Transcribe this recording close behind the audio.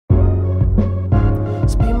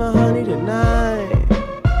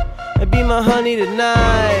my honey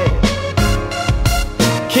tonight.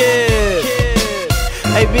 KiD.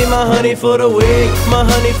 Hey, be my honey for the week, my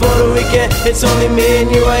honey for the weekend. It's only me and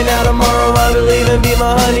you right now. Tomorrow I'll be leaving. Be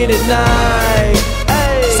my honey tonight.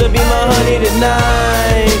 So be my honey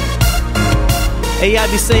tonight. Hey, I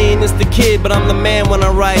be saying it's the KiD, but I'm the man when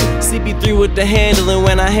I write. CP3 with the handle, and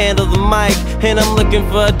when I handle the mic. And I'm looking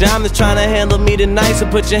for a dime that's trying to handle me tonight. So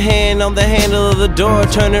put your hand on the handle of the door,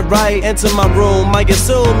 turn it right, enter my room. I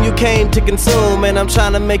assume you came to consume, and I'm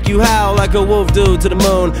trying to make you howl like a wolf do to the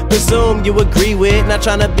moon. Presume you agree with, not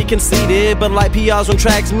trying to be conceited, but like PRs when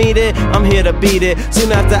tracks meet it, I'm here to beat it.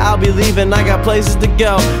 Soon after I'll be leaving, I got places to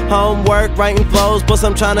go. Homework, writing flows, plus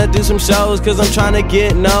I'm trying to do some shows, cause I'm trying to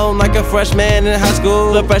get known like a freshman in high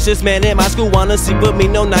school. The freshest man in my school wanna see with me,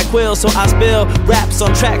 no NyQuil. So I spill raps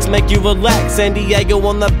on tracks, make you relax. San Diego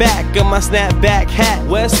on the back of my snapback hat.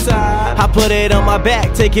 West side, I put it on my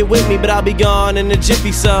back, take it with me, but I'll be gone in a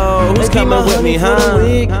jiffy. So who's coming with me, huh? For the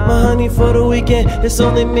week, my honey for the weekend. It's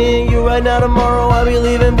only me and you right now. Tomorrow I'll be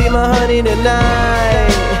leaving. Be my honey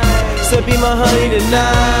tonight. So be my honey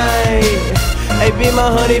tonight. Hey, be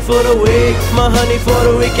my honey for the week, my honey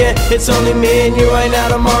for the weekend. It's only me and you right now.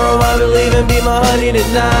 Tomorrow I'll be leaving. Be my honey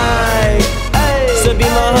tonight. So be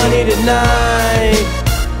my honey tonight.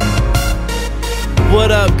 What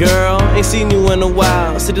up, girl? Ain't seen you in a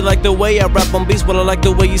while. Said you like the way I rap on beats, but I like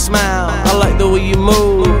the way you smile. I like the way you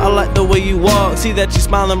move, I like the way you walk. See that you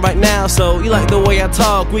smiling right now, so you like the way I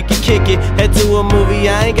talk. We can kick it, head to a movie,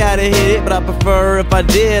 I ain't gotta hit it, but I prefer if I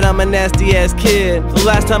did. I'm a nasty ass kid. The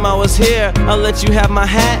last time I was here, I let you have my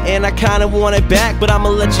hat, and I kinda want it back, but I'ma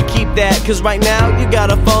let you keep that. Cause right now, you got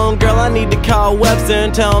a phone, girl, I need to call Webster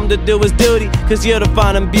and tell him to do his duty, cause you're the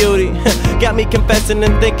finding beauty. Got me confessing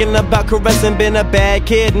and thinking about caressing. Been a bad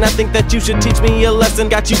kid, and I think that you should teach me a lesson.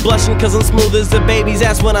 Got you blushing cause I'm smooth as a baby's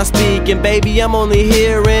ass when I speak. And baby, I'm only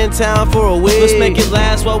here in town for a week. Let's make it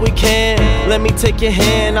last while we can. Let me take your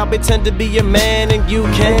hand, I'll pretend to be your man, and you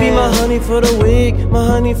can be my honey for the week, my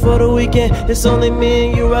honey for the weekend. It's only me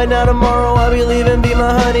and you right now. Tomorrow I'll be leaving. Be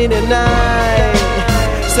my honey tonight.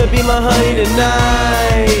 So be my honey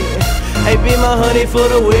tonight. Hey, be my honey for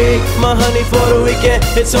the week, my honey for the weekend.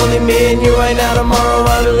 It's only me and you right now. Tomorrow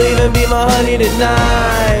I'll be leaving. Be my honey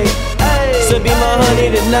tonight. So be my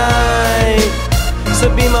honey tonight. So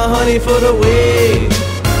be my honey for the week,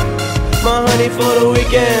 my honey for the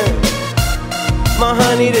weekend. My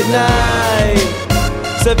honey tonight.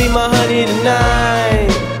 So be my honey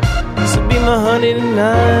tonight. So be my honey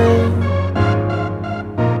tonight.